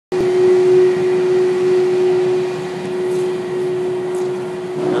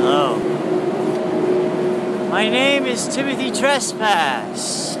is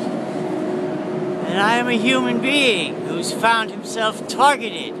Timothytrespas, and I am a human being who's found himself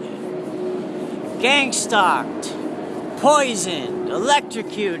targeted, gang-stalked, poisoned,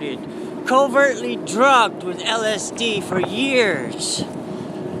 electrocuted, covertly drugged with LSD for years.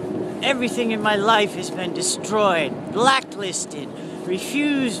 Everything in my life has been destroyed, blacklisted,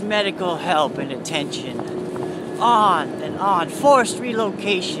 refused medical help and attention, on and on, forced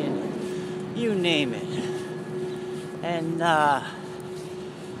relocation, you name it. And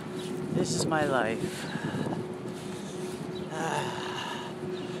this is my life.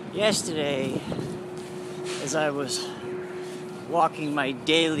 Yesterday, as I was walking my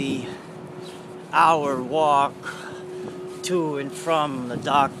daily hour walk to and from the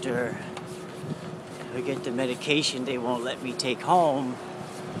doctor to get the medication they won't let me take home,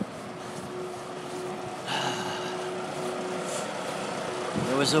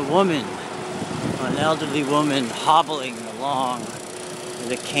 there was a woman, an elderly woman, hobbling along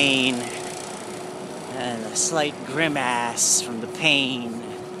with a cane and a slight grimace from the pain.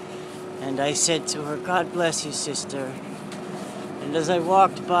 And I said to her, "God bless you, sister." And as I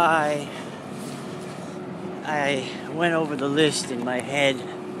walked by, I went over the list in my head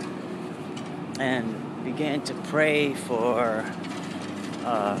and began to pray for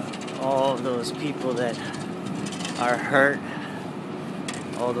all those people that are hurt,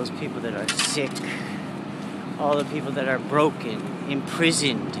 all those people that are sick, all the people that are broken,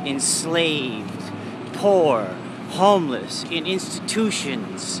 imprisoned, enslaved, poor, homeless, in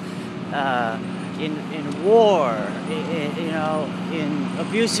institutions, in war, in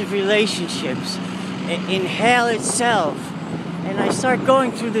abusive relationships, in hell itself. And I start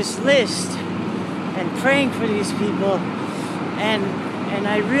going through this list and praying for these people, and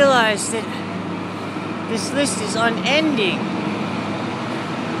I realize that this list is unending.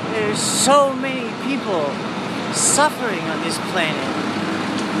 There's so many people suffering on this planet,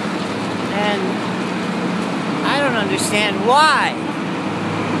 and I don't understand why.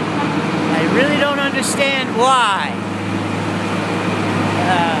 I really don't understand why.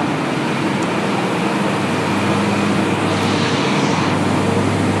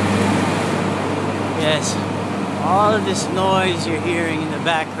 Yes, all of this noise you're hearing in the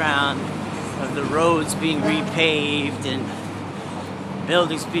background of the roads being repaved and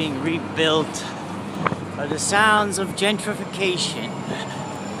buildings being rebuilt are the sounds of gentrification.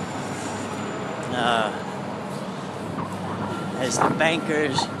 As the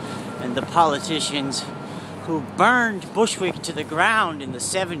bankers and the politicians who burned Bushwick to the ground in the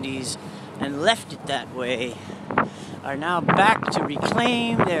 70s and left it that way are now back to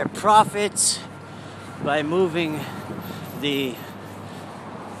reclaim their profits by moving the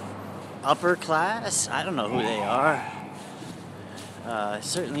upper class, I don't know who they are,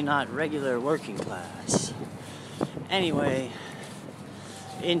 certainly not regular working class, anyway,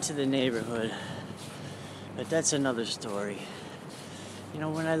 into the neighborhood. But that's another story. You know,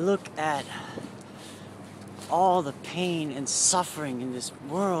 when I look at all the pain and suffering in this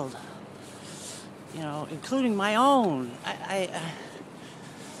world, you know, including my own,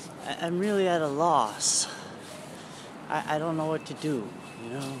 I'm really at a loss. I don't know what to do, you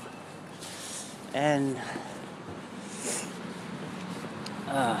know. And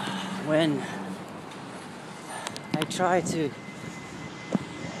when I try to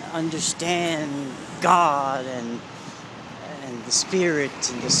understand God and the spirit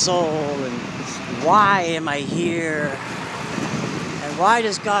and the soul and why am I here and why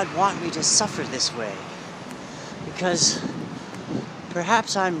does God want me to suffer this way? Because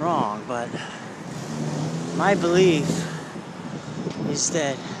perhaps I'm wrong, but my belief is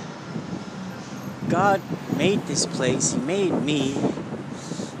that God made this place, He made me.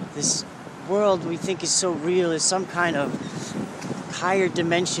 This world we think is so real is some kind of higher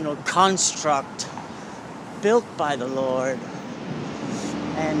dimensional construct built by the Lord.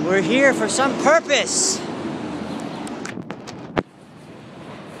 And we're here for some purpose.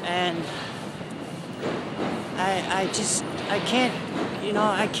 And I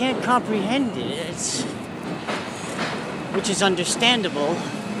can't comprehend it. Which is understandable.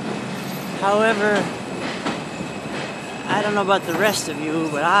 However, I don't know about the rest of you,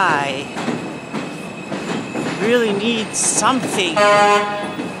 but I really need something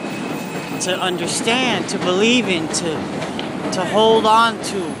to understand, to believe in, to hold on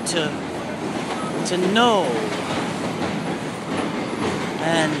to know.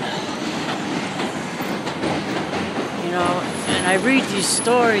 And you know, and I read these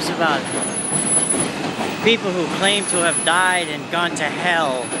stories about people who claim to have died and gone to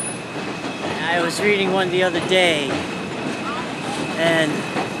hell. I was reading one the other day, and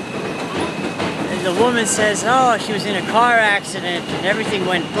And the woman says, oh, she was in a car accident and everything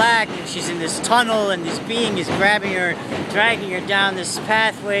went black and she's in this tunnel and this being is grabbing her, dragging her down this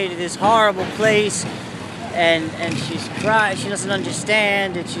pathway to this horrible place, and she's crying, she doesn't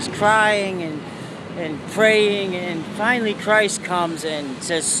understand, and she's crying and praying, and finally Christ comes and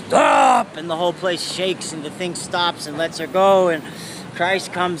says, stop! And the whole place shakes and the thing stops and lets her go, and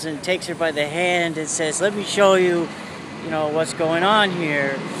Christ comes and takes her by the hand and says, let me show you, you know, what's going on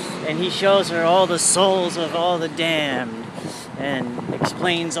here. And he shows her all the souls of all the damned and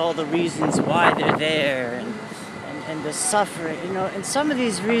explains all the reasons why they're there and the suffering, you know. And some of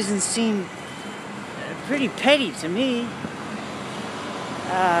these reasons seem pretty petty to me.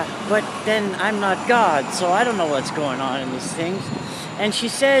 But then I'm not God, so I don't know what's going on in these things. And she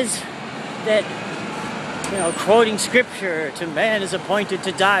says that, you know, quoting scripture, to man is appointed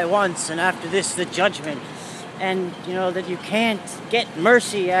to die once, and after this the judgment. And, you know, that you can't get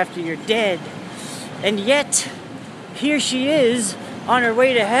mercy after you're dead. And yet, here she is on her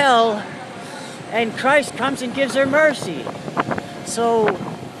way to hell, and Christ comes and gives her mercy. So,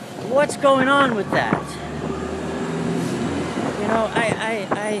 what's going on with that? You know,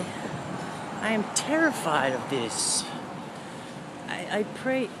 I am terrified of this. I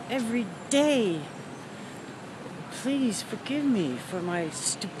pray every day, please forgive me for my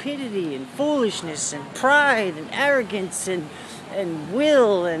stupidity and foolishness and pride and arrogance and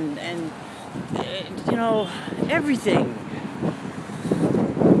will and you know, everything.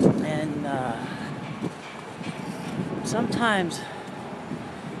 And sometimes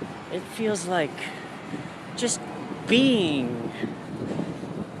it feels like just being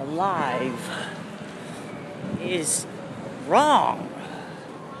alive is wrong.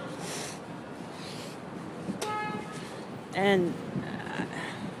 And,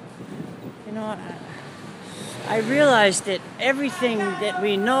 you know, I realize that everything that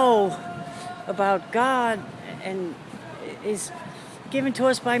we know about God and is given to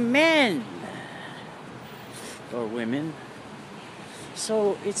us by men or women.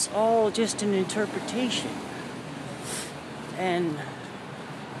 So it's all just an interpretation. And,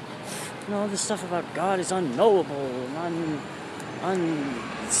 you know, the stuff about God is unknowable and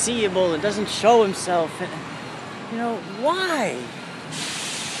unseeable and doesn't show himself. And, you know, why?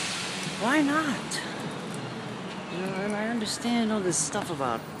 Why not? You know, and I understand all this stuff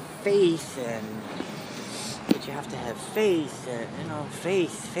about faith and that you have to have faith, you know,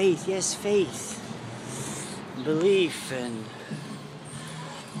 faith, yes, faith, belief,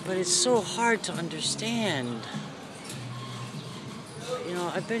 but it's so hard to understand. You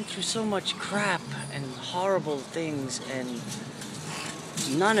know, I've been through so much crap and horrible things, and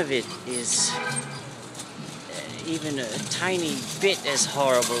none of it is even a tiny bit as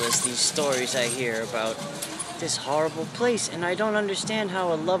horrible as these stories I hear about this horrible place. And I don't understand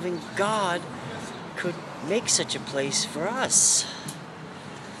how a loving God could make such a place for us.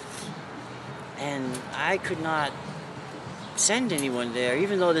 And I could not send anyone there,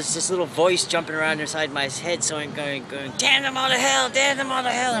 even though there's this little voice jumping around inside my head, so I'm going, damn them all to hell, damn them all to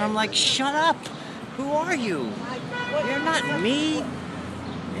hell. And I'm like, shut up. Who are you? You're not me.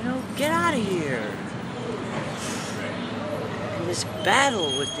 You know, get out of here. And this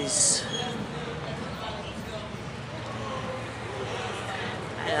battle with this,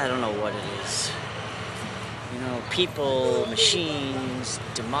 I don't know what it is. You know, people, machines,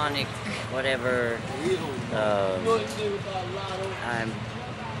 demonic, whatever. I'm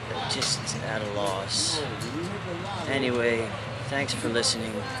just at a loss. Anyway, thanks for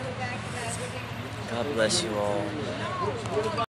listening. God bless you all.